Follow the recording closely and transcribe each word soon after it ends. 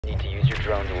Need to use your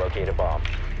drone to locate a bomb.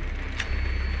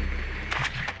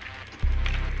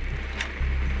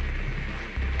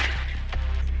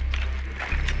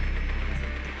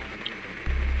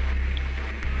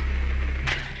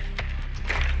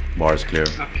 Bar is clear.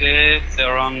 Okay,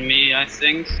 they're on me, I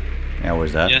think. Yeah,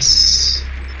 where's that? Yes.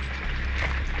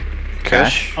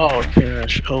 Cash? Oh,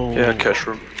 cash. Oh. Yeah, cash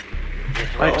room.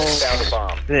 Nice. Found a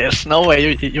bomb. There's no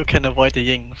way you can avoid the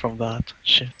ying from that.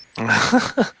 Shit.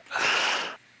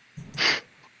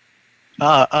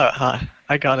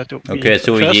 I gotta do. Okay,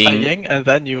 so first I ying. ying and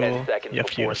then you 10 seconds you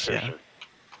before fuse. Yeah. insertion.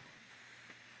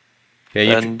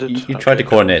 Yeah, And you try to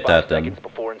coordinate 5 that then. seconds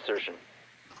before insertion.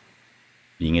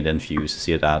 Ying and then fuse,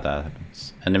 see if that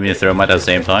happens. And then we throw them at the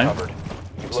same time. Covered.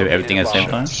 You've So everything at the same located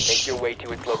a time? bomb. Make your way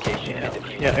to its location and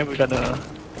defuse Yeah, it. and we're gonna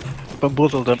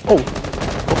bamboozle them. Oh,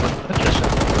 interesting.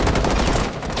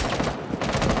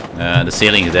 The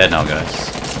ceiling is dead now, guys.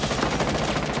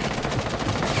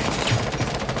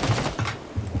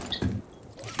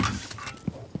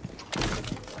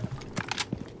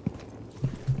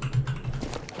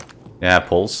 Yeah,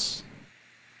 pulse.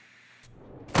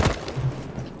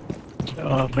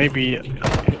 Maybe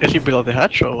is he below the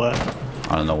hatch or what?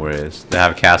 I don't know where it is. They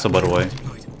have a castle, by the way.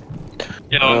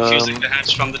 Yeah, I'm fusing the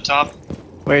hatch from the top.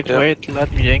 Wait, Yeah. wait,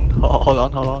 let me ying. Hold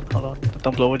on.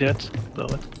 Don't blow it yet. Blow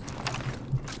it.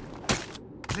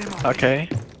 Okay.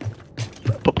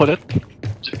 Put it.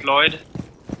 Deployed.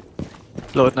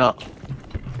 Blow it now.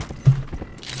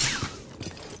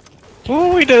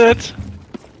 Ooh, we did it!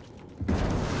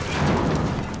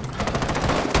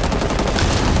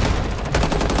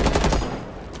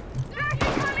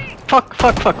 Fuck.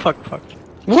 What?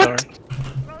 Sorry.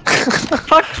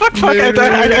 fuck, I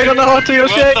don't know how to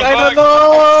use What it, the I don't fuck?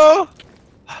 know!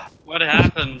 What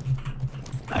happened?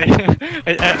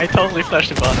 I totally flashed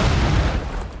the button.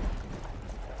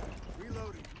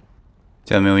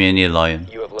 Tell me when you need a lion.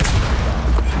 You have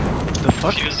located The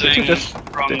fuck? Fusing Did you just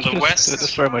from the west.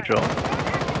 destroy my drone?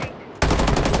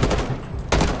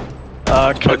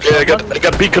 Okay, I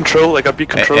got B control. I got B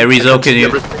control. Hey, Rizzo, I can see you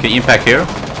everything. impact here?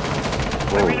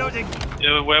 Where?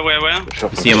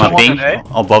 You see him on ping?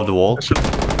 Above the wall?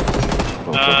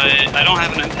 I don't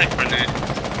have an impact grenade.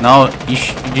 No, you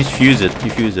just fuse it. You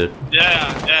fuse it.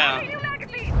 Yeah.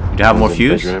 Do you have more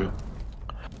fuse? Yeah,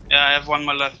 I have one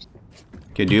more left.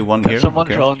 Okay, do one here. Someone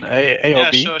Okay. drone A or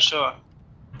Yeah, B? sure.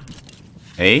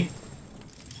 A?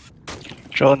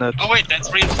 Drone it. Oh wait,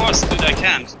 that's reinforced, dude, I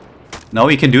can't. No,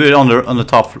 you can do it on the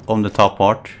top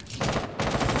part.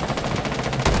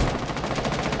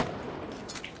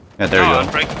 Yeah, there you go.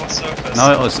 Unbreakable surface.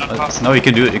 No, Not possible. no, you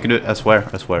can do it. You can do it. I swear.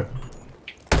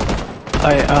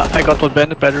 I got one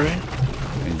bandit battery.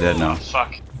 He's dead now.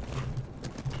 Fuck.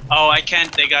 Oh, I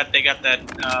can't. They got that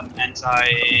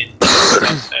anti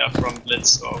stuff there from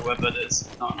Blitz or whoever it is.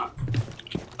 No.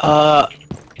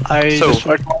 I So,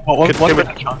 destroyed one can we-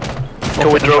 bandit chunk.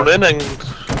 Can we drone in and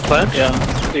plant? Yeah,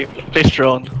 please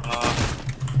drone.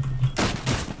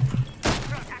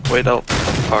 Wait,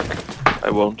 fuck. I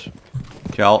won't.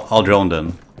 Okay, I'll drone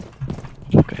then.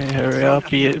 Okay, hurry up.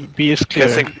 B is Okay, clear.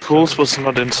 I think Pulse was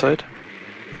not inside.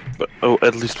 But, oh,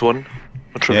 at least one.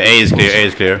 Not sure Yeah, if A it is was clear. Pulse. A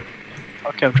is clear.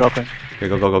 Okay, I'm dropping. Okay,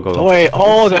 go. Oh wait,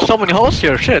 oh, there's so many holes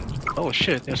here. Shit. Oh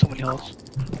shit, there's so many holes.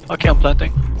 Okay, I'm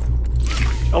planting.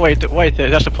 Oh wait,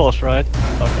 there's a pulse, right?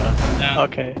 Okay. Yeah.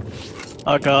 Okay.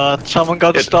 Oh god, someone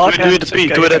got the Yeah, stock do it at B,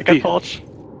 do it at B. Pulse.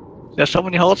 There's so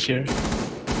many holes here.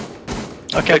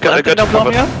 Okay, I got don't blow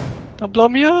me covered. up. Don't blow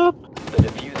me up. The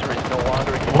diffuser is no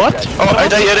longer in your What? possession. Oh, I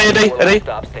die. Four last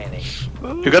stop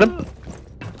standing. You got him?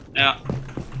 Yeah.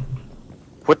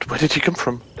 Where did he come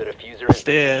from? The diffuser is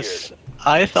Stairs. secured.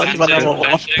 I thought you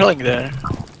was killing there.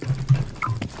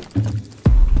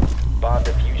 Bomb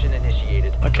diffusion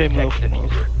initiated. Okay, Protect the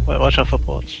move. diffuser. Wait, watch out for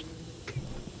bots.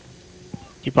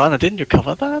 Ibana, didn't you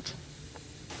cover that?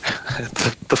 At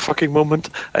the fucking moment,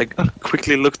 I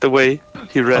quickly looked away.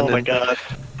 He ran Oh in. my god.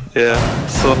 Yeah,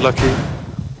 so unlucky.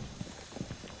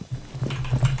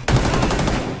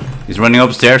 He's running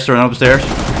upstairs.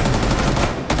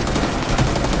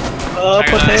 Oh, I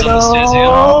got eyes on the stairs here.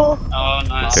 potato! Oh,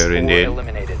 nice. Okay, indeed.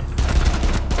 Eliminated.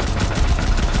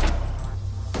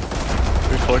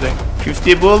 Recording.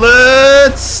 50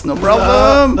 bullets. No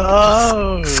problem.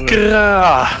 No!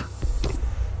 Skra!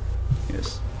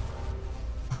 Yes.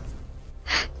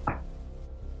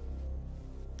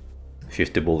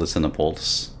 50 bullets and a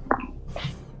pulse.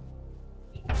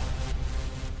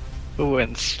 Who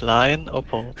wins, lion or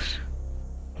pulse?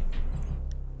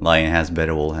 Lion has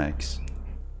better wall hacks.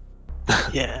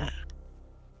 Yeah.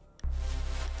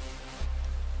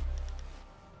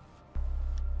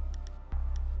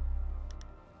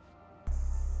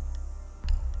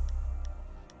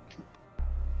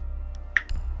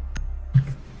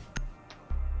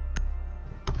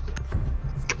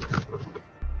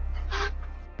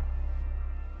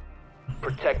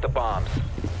 Protect the bombs.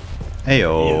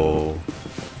 Heyo.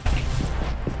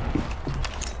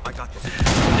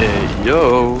 Hey,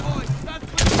 yo.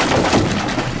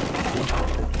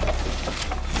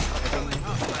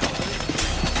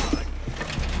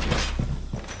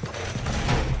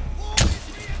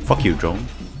 Fuck you, drone.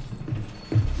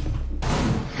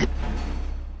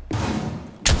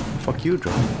 Fuck you,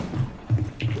 drone.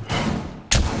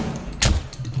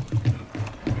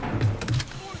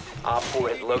 Op 4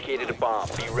 has located a bomb.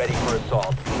 Be ready for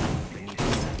assault.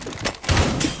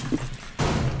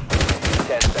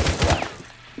 10 seconds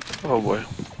left. Oh boy.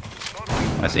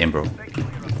 Nice aim, bro.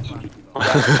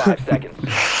 Last 5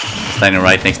 seconds. Standing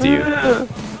right next to you.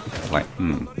 Like,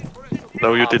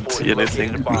 No, you Op didn't 4 see has located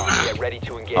anything. a bomb. Get ready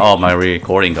to engage. Oh, my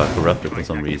recording got corrupted for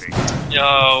some reason.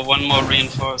 Yo, one more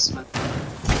reinforcement.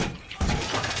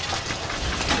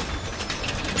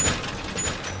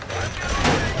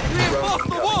 Drone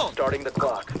incoming. Starting the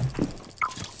clock.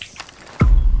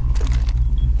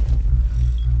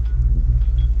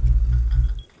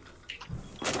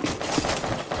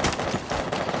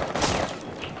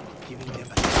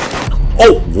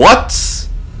 Oh, what?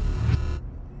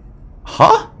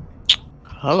 Huh?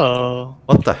 Hello.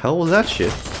 What the hell was that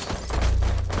shit?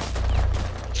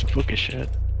 Spooky shit.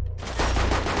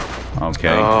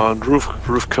 Okay. Roof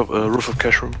of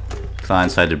cash room.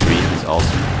 Client-side debris is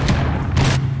awesome.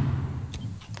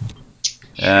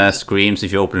 Screams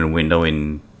if you open a window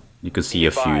in, you can see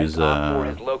a fuse,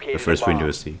 the first window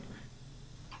you see.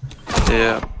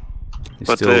 Yeah. It's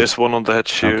But still... there's one on the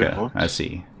hedge here. Okay, I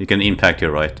see. You can impact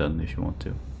your right then if you want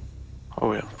to.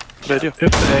 Oh yeah. Good idea.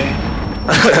 If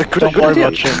they don't worry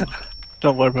about Jim.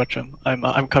 Don't worry about Jim.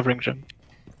 I'm covering Jim.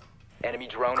 Enemy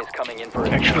drone is coming in for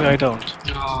Actually, I don't.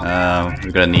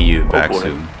 We're gonna need you back boy.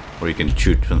 soon, or you can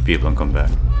shoot some people and come back.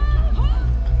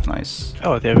 Nice.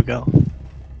 Oh, there we go.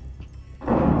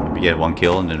 We get one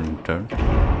kill and then return.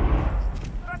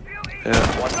 Yeah.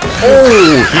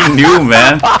 Oh, he knew,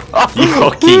 man. He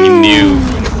fucking knew.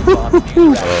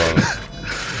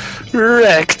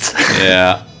 Wrecked.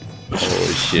 Yeah.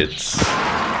 Holy shit.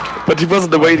 But he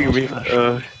wasn't awaiting me.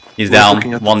 He's was down.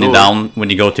 looking at the One door. down. When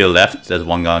you go to your left, there's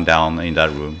one guy down in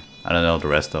that room. I don't know the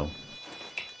rest though.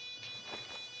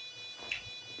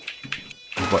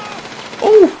 What?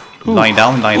 Oh! Lying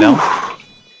down, lying down.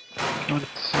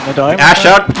 Gonna die. Ash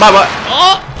out! Bye bye!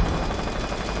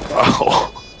 Oh.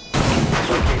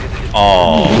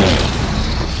 Oh!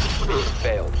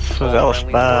 failed. So that was Friendlies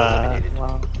were bad. eliminated.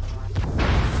 Wow.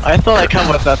 I thought I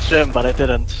covered that Jim, but I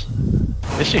didn't.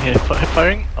 Is she here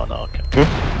firing? Oh no, okay.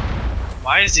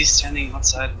 Why is he standing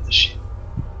outside of the ship?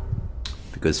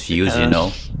 Because fuse, you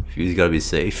know. Fuse gotta be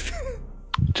safe.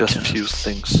 Just Yes. fuse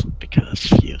things. Because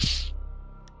fuse.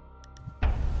 No,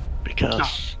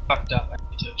 Because. fucked up. I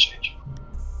need to change.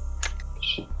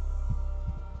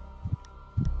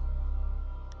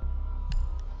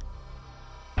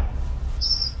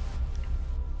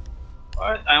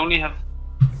 What? I only have.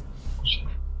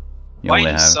 You Why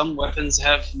only do have... some weapons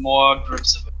have more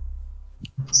grips of it?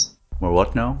 More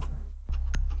what now?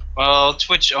 Well,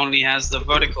 Twitch only has the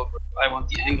vertical grip. I want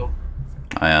the angle.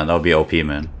 Oh yeah, that would be OP,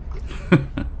 man.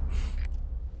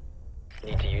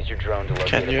 Need to use your drone to locate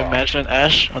Can a you bomb. imagine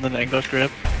Ash on an angle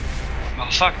grip? Well,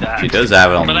 fuck that. She does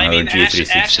have it on But I mean, her Ash is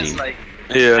G360. like.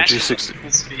 Yeah, Ash is G60. like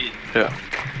full speed. Yeah.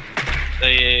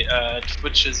 They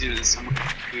Twitch is using some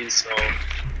speed, so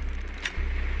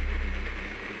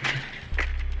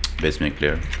Basement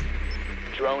clear.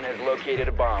 Drone has located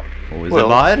a bomb. Oh, is Well.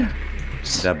 that bar?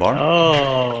 Is that bar?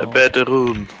 Oh. A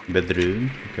bedroom.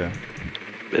 Bedroom? Okay.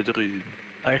 Bedroom.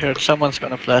 I heard someone's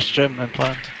gonna flash Jim and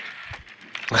plant.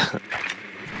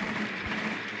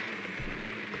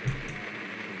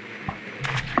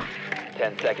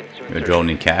 10 seconds to Your insert. drone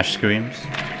in cash screams.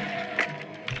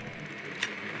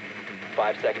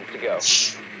 5 seconds to go.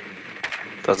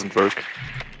 Doesn't work.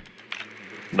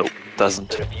 Nope, doesn't.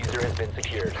 The diffuser has been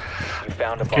secured. You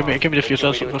found a bomb. Give me the Make your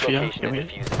diffuser, way to its Sophia. location Give and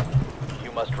me. defuse it.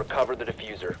 You must recover the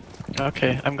diffuser.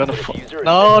 Okay, I'm gonna. The diffuser is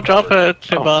No, ready. drop it,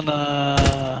 Oh.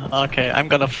 Ivana. Okay, I'm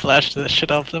gonna flash the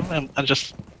shit out of them and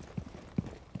just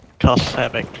cause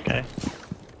havoc. Okay.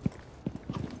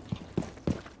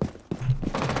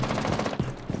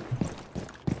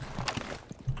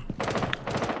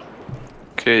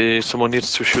 Okay, someone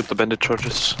needs to shoot the bandit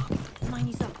charges. Mine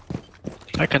is up.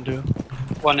 I can do.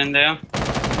 one in there.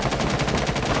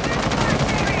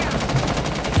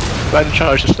 Right, the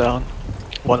charge is down.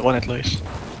 One at least.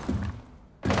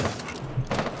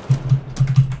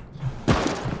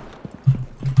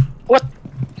 What?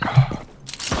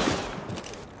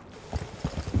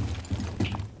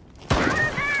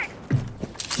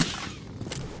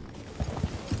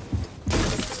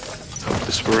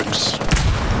 This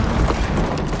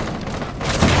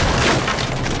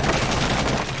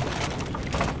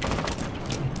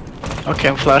Okay,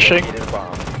 I'm flashing. Located a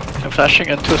bomb. I'm flashing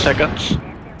in 2 seconds.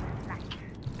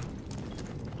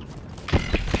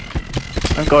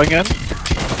 I'm going in.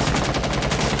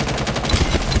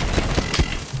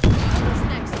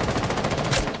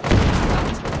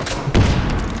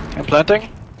 I'm planting.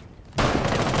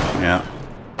 Yeah.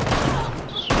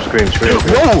 Scream.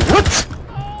 Whoa, what?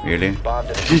 Really? Bomb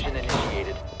diffusion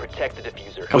initiated. Protect the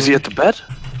diffuser. Was he at the bed?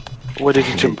 Where did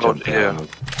he jump out? Yeah.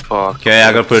 Fuck. Okay,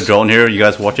 I gotta put a drone here. You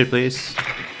guys watch it, please.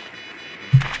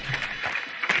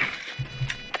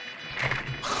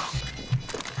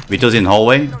 Vito's in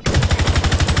hallway.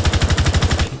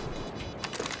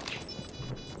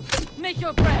 Make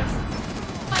your prayers.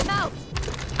 I'm out.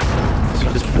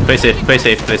 Just play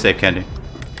safe, Candy.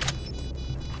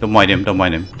 Don't mind him.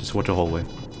 Just watch the hallway.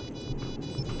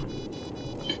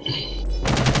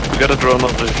 We got a drone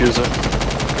on the diffuser.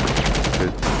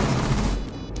 Good.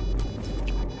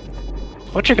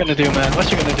 What you gonna do, man?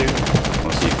 What you gonna do?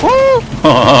 We'll see.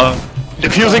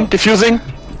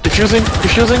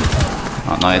 Diffusing.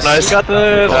 Oh, nice. Nice. We got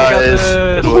this! We got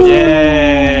Nice. this!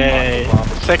 Yay!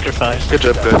 Sacrifice. Good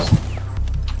job, guys.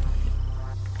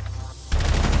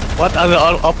 What other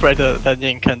operator that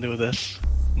Ying can do this?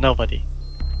 Nobody.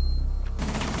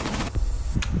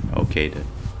 Okay then.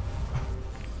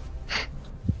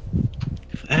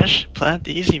 Flash, plant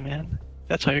easy, man.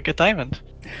 That's how you get diamond.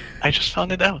 I just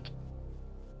found it out.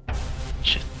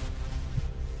 Shit.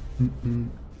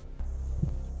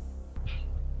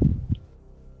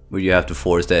 But you have to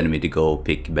force the enemy to go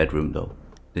pick bedroom though.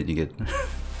 Then you get.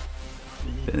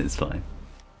 Then it's fine.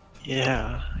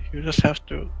 Yeah, you just have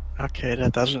to. Okay,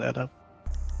 that doesn't add up.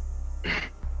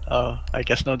 Oh, I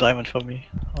guess no diamond for me.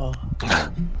 Oh.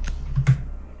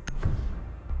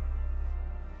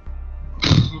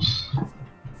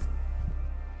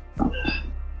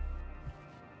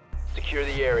 Secure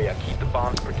the area. Keep the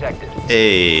bombs protected.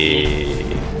 Hey.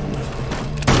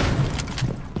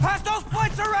 Pass those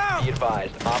points around. Be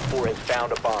advised, Op 4 has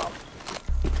found a bomb.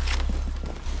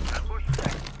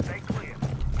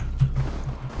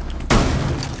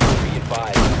 Be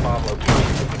advised, bomb location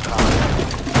has been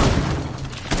compromised.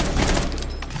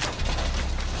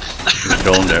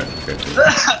 Drone there. Okay.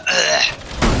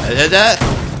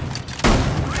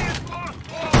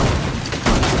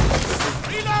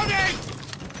 Reloading.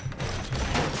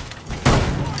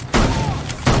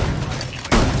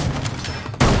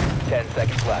 10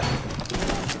 seconds left.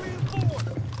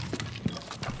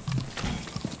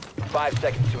 5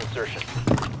 seconds to insertion.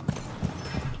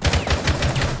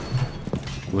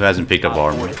 Who hasn't picked up Op 4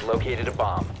 armor? has located a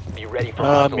bomb. Be ready for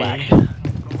hostile Me. action.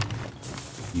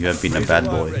 You have been a bad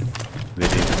boy.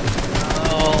 Really.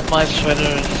 Oh, my sweater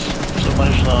is so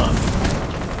much love.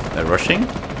 They're rushing?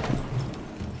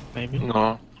 Maybe.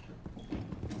 No.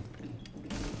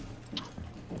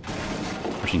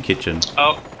 Rushing kitchen.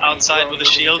 Oh, outside with a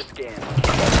shield. You've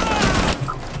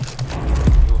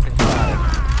been spotted.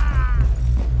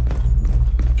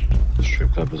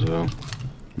 Strip club as well.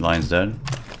 Lion's dead.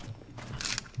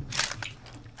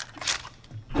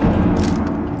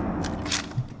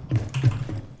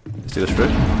 Still strip?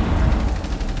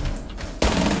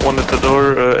 One at the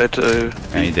door, at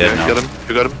And he dead now.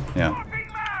 You got him? Yeah.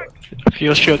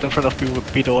 Fuse shield in front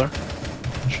of B door.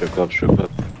 Strip club.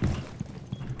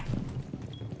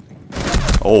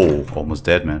 Oh, almost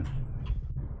dead, man.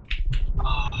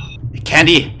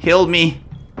 Candy, heal me!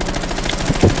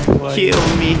 Heal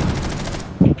me!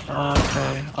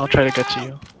 Okay, I'll try to get to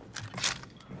you.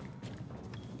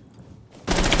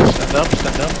 Stand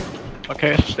up.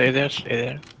 Okay, stay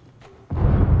there.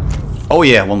 Oh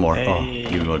yeah, one more. Hey. Oh,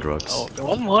 even more drugs. Oh,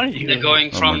 one more? You. They're going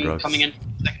Oh, from more drugs. coming in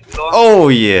second floor. Oh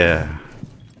yeah!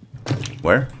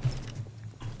 Where?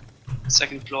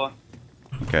 Second floor.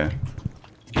 Okay.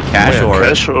 Cash Where? or...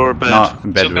 Cash or bed?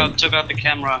 No, bedroom. Took out the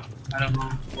camera. I don't know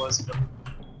what was it.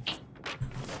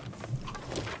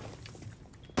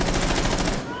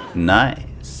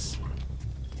 Nice.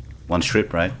 One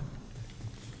strip, right?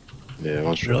 Yeah,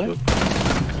 one strip Really? club.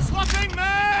 Swapping I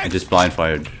mag. just blind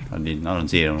fired. I don't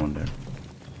see anyone there.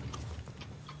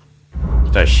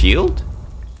 Is that a shield?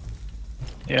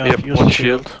 Yeah, Yep, fuse one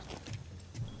shield. shield.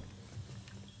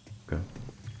 Okay.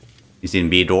 He's in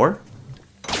B door.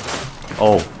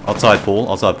 Oh, outside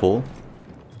pool.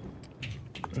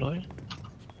 Really?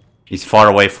 He's far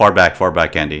away, far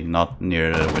back, Andy. Not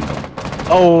near the window.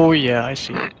 Oh yeah, I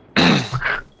see.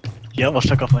 He almost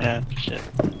took off my hand. Shit.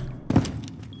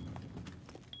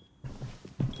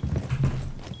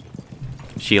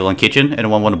 Shield on kitchen.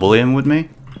 Anyone want to bully him with me?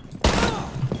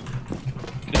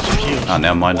 It's a fuse. Oh,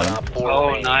 never mind One then. Op 4 Oh,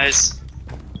 remaining. nice.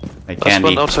 Hey, Last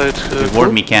Candy. one outside.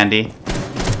 Reward me, Candy.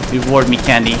 Reward me,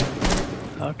 Candy.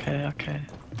 Okay.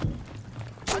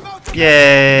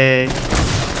 Yay!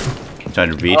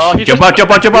 Trying to reach. Oh, he Jump just- out,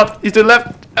 jump out, jump out! He's to the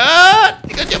left! Ah!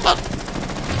 You gotta jump out!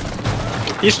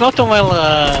 He's not on my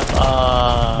left.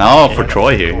 No, for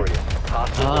Troy here.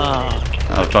 Ah.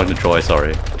 I was talking to Troy,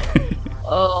 sorry.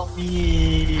 Oh,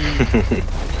 me.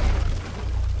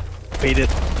 Bait it.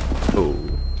 Oh.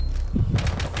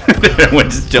 Everyone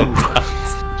just jumped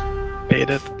out. Bait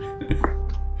it.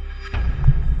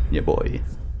 Yeah, boy.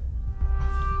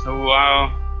 Oh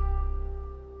wow.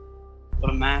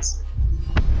 What a mask.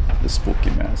 The spooky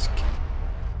mask.